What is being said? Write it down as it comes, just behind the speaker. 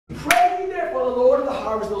therefore the Lord of the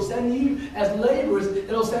harvest will send you as laborers, and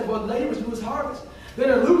he'll send forth laborers to his harvest. Then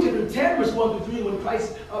in Luke chapter 10, verse 1 through 3, when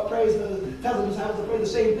Christ tells the disciples to pray the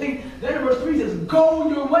same thing, then in verse 3 says, go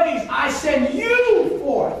your ways, I send you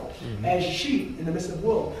forth as sheep in the midst of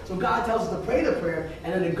wolves. So God tells us to pray the prayer,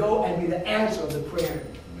 and then to go and be the answer of the prayer.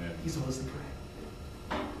 Amen. He told us to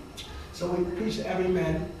pray. So we preach to every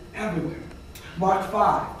man everywhere. Mark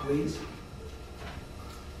 5, please.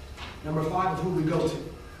 Number 5 is who we go to.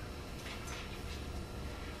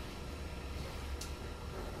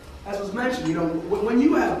 As was mentioned, you know, when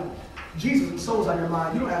you have Jesus and souls on your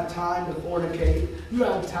mind, you don't have time to fornicate. You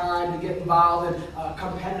don't have time to get involved in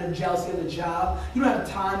competitive jealousy on the job. You don't have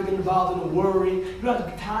time to get involved in the worry. You don't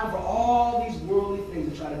have time for all these worldly things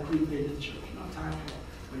that try to creep into the church. You don't have time for it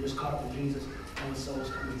when you're just caught up with Jesus and the souls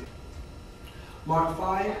coming in. Mark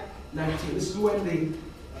 5:19. This is when the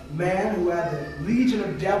man who had the legion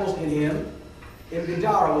of devils in him, in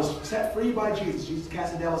Gadara, was set free by Jesus. Jesus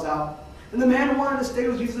cast the devils out. And the man wanted to stay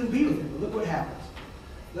with Jesus and be with him. But look what happens.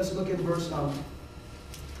 Let's look at verse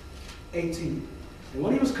 18. And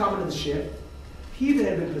when he was coming to the ship, he that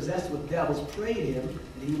had been possessed with devils prayed him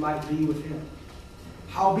that he might be with him.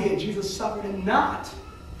 Howbeit Jesus suffered him not.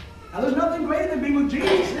 Now there's nothing greater than being with Jesus,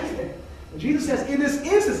 is there? And Jesus says in this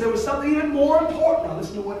instance there was something even more important. Now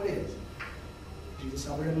listen to what it is. Jesus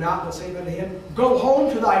suffered him not, but said unto him, go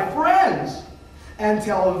home to thy friends and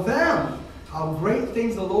tell them how great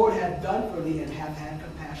things the Lord hath done for thee, and hath had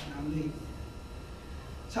compassion on thee.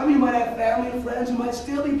 Some of you might have family and friends who might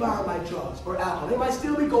still be bound by drugs or alcohol. They might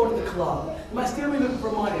still be going to the club. They might still be looking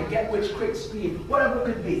for money, get rich quick scheme, whatever it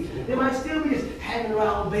could be. They might still be just hanging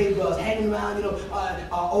around baby girls, hanging around, you know,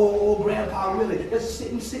 old grandpa really, just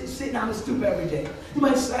sitting on the stoop every day. You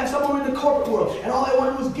might have someone in the corporate world, and all they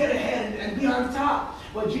want to do is get ahead and be on top.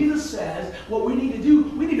 But Jesus says, what we need to do,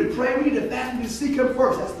 we need to pray, we need to fast, we need to seek him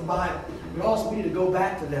first. That's the Bible. But also we need to go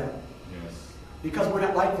back to them. Yes. Because we're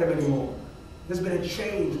not like them anymore. There's been a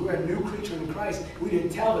change. We're a new creature in Christ. We need to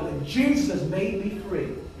tell them that Jesus has made me free.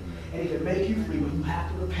 Amen. And he can make you free, but you have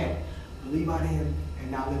to repent, believe on him, and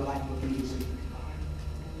not live a life of obedience.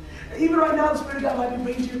 Even right now, the Spirit of God might be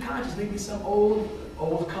bringing to your conscience maybe some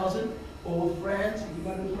old cousin, old friends. You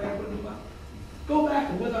might be praying with them about. Go back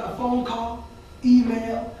and whether a phone call,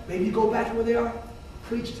 email, maybe you go back to where they are,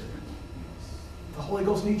 preach to them. The Holy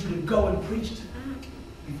Ghost needs you to go and preach to them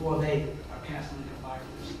before they are cast into the fire.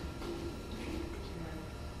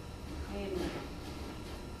 Amen.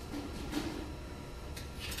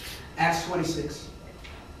 Acts 26.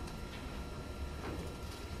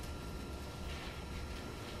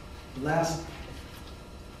 The last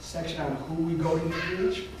section on who we go to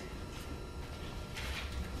preach.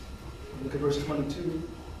 Look at verse 22.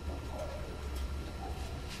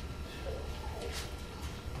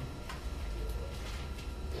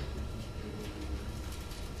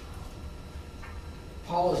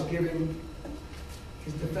 Paul is giving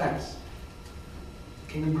his defense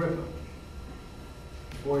to King Agrippa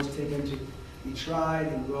before he's taken to be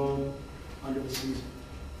tried in Rome under the Caesar.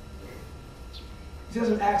 He says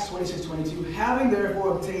in Acts 26:22, having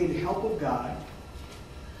therefore obtained help of God,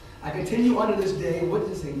 I continue unto this day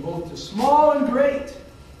witnessing both to small and great,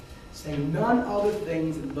 saying none other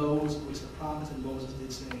things than those which the prophets and Moses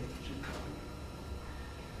did say should come.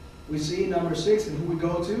 We see number 6 and who we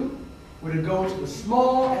go to. We're to go to the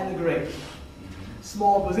small and the great.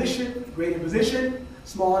 Small position, greater position.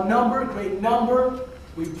 Small number, great number.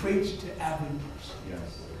 We preach to every person.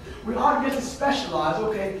 Yes. We aren't just to specialize,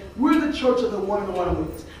 okay? We're the church of the one-on-one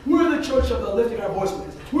witness. We're the church of the lifting our voice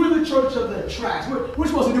witness. We're the church of the tracts. We're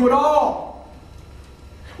supposed to do it all.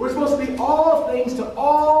 We're supposed to be all things to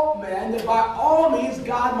all men, that by all means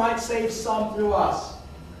God might save some through us.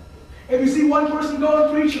 If you see one person, go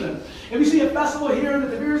and preach to them. If you see a festival here in the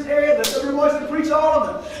Taveres area, lift up your voice and preach all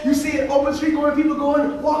of them. You see an open street corner, people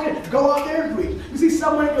going, walking, go out there and preach. You see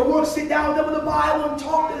someone at your work, sit down with them with the Bible and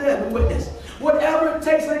talk to them and witness. Whatever it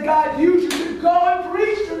takes that God uses you to go and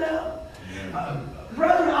preach to them.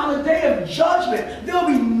 Brethren, on the day of judgment, there'll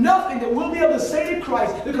be nothing that we'll be able to say to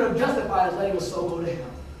Christ that could have justified us letting a soul go to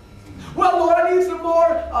hell. Well, Lord, I need some more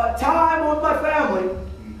time with my family.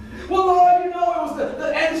 Well, Lord, you know, it was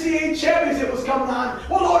the NCAA championship was coming on.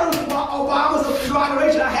 Well, Lord, it was Obama's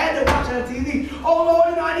inauguration. I had to watch it on TV. Oh, Lord,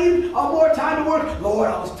 you know, I need more time to work. Lord,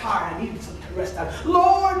 I was tired. I needed some rest time.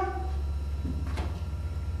 Lord,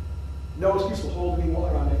 no excuse for holding me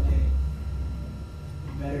water on that day.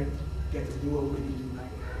 You better get to do what we need to do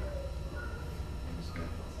right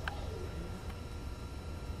now.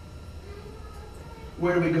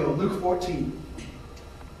 Where do we go? Luke 14.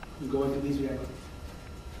 We're going through these. We have to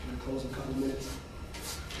close in a couple minutes.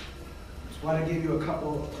 I want to give you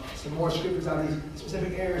some more scriptures on these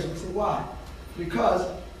specific areas. And say why? Because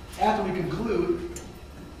after we conclude,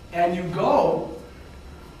 and you go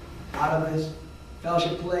out of this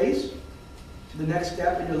fellowship place to the next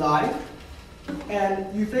step in your life,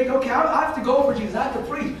 and you think, okay, I have to go for Jesus, I have to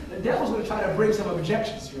preach. The devil's going to try to bring some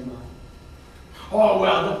objections to your mind. Oh,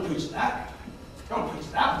 well, don't preach that. Don't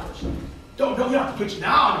preach that person. You don't have to preach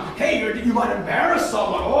now. Hey, you might embarrass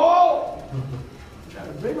someone. Oh! Try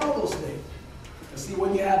to bring all those things. And see,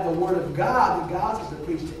 when you have the Word of God, the God says to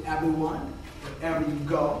preach to everyone, wherever you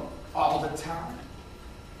go, all the time.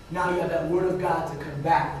 Now you have that Word of God to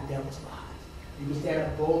combat the devil's lies. You can stand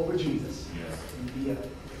up bold for Jesus and be a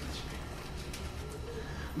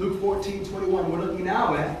Luke 14:21. We're looking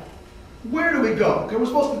now at where do we go? Okay, we're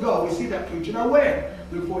supposed to go. We see that preacher. Now where?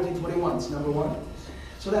 Luke 14:21. It's number 1.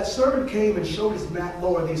 So that servant came and showed his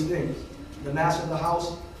Lord these things. The master of the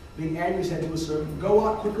house, being angry, said to his servant, "Go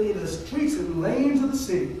out quickly into the streets and lanes of the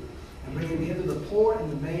city, and bring in hither the poor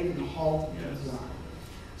and the maimed and the halt and the blind."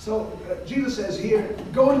 So Jesus says here,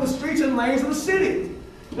 go into the streets and lanes of the city.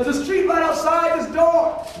 There's a street right outside this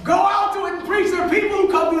door. Go out to it and preach. There are people who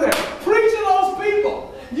come through there. Preach to those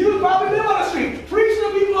people. You probably live on a street. Preach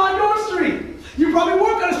to the people on your street. You probably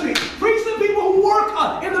work on a street. Preach to the people who work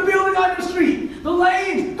in the building on your street. The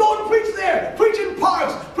lanes. Go and preach there. Preach in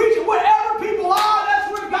parks. Preach wherever people are. That's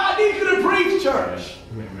where God needs you to preach, church.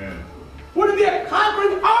 Amen. We're to be a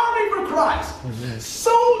conquering army for Christ. Amen.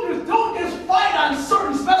 Soldiers don't just fight on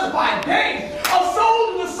certain specified days. A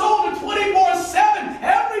soldier is a soldier 24/7,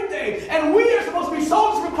 every day. And we are supposed to be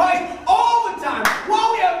soldiers for Christ all the time.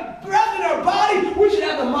 While we have breath in our body, we should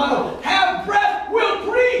have the motto, have breath, we'll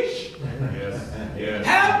preach. Yes. Yes.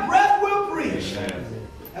 Have breath, we'll preach. Yes.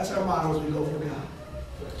 That's our motto as we go for God.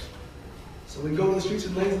 So we go to the streets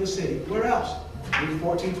and lanes of the city. Where else? Luke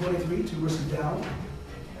 14:23, 2 verses down.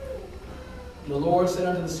 The Lord said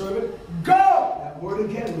unto the servant, go! That word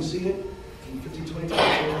again, we see it in 15:22.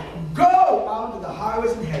 Go out into the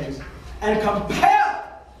highways and hedges and compel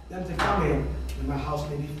them to come in, and my house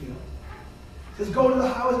may be filled. It says go to the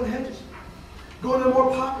highways and hedges. Go to the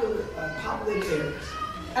more populated areas.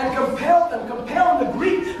 And compel them. Compel in the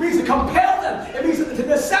Greek means to compel them. It means to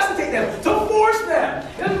necessitate them, to force them.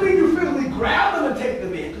 It doesn't mean you physically grab them and take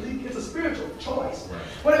them in, because it's a spiritual choice. Right.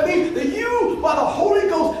 But it means that you, by the Holy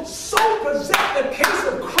Ghost, so present the case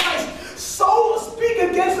of Christ, so speak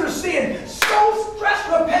against their sin, so stress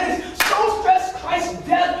repentance, so stress Christ's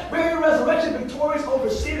death, burial, resurrection, victorious over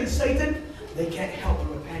sin and Satan, they can't help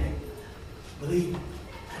but repenting, believe,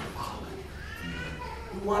 and follow.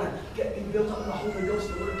 We want to be built up in the Holy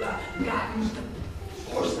Ghost, the Word of God. God used to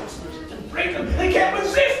force us to break them. They can't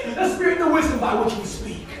resist the spirit and the wisdom by which we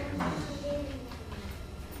speak.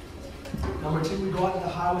 Number 2, we go out to the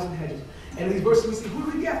highways and hedges. And in these verses we see,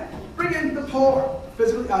 who do we get? Bring in the poor,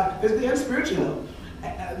 physically and spiritually.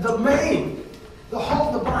 The maimed, the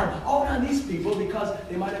halt, the blind. All on these people, because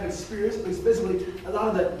they might have experienced, at least physically, a lot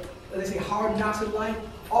of the, they say, hard knocks in life.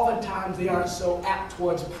 Oftentimes they aren't so apt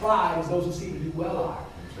towards pride as those who seem to do well are.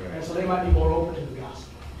 Right. And so they might be more open to the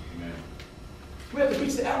gospel. Amen. We have to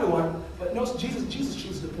preach to everyone, but no, Jesus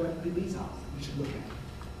chooses the point that he leads out. We should look at it.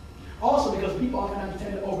 Also, because people oftentimes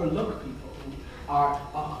tend to overlook people who are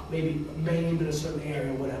maybe maimed in a certain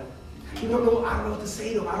area or whatever. You don't know, I don't know what to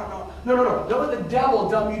say to them. I don't know. No. Don't let the devil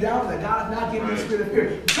dumb you down for that. God has not given you a spirit of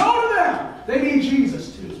fear. Go to them. They need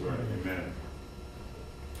Jesus too. Right. Amen.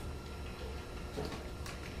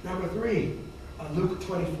 Number 3, Luke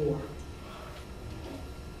 24.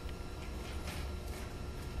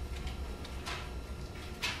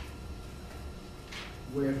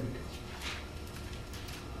 Where do we go?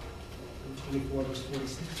 Luke 24, verse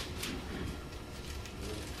 46.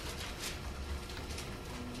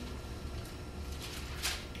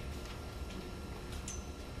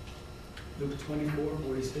 Luke 24,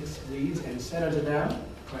 46 reads, and said unto them,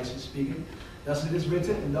 Christ is speaking, thus it is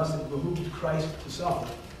written, and thus it behooved Christ to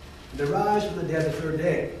suffer, and to rise from the dead the 3rd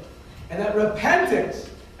day, and that repentance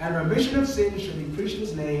and remission of sins should be preached in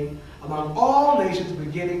his name among all nations,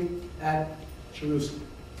 beginning at Jerusalem.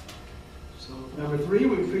 So, number 3,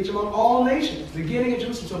 we preach among all nations, beginning at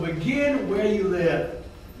Jerusalem. So begin where you live,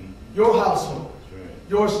 your household,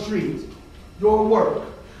 your street, your work,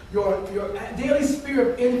 your daily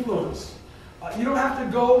sphere of influence. You don't have to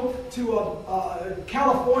go to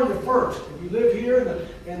California first. If you live here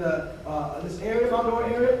in this area,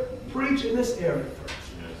 Mount area, preach in this area first.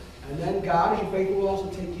 Yes. And then God, as you're faithful, will also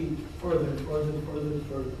take you further and further and further and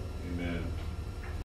further. Amen.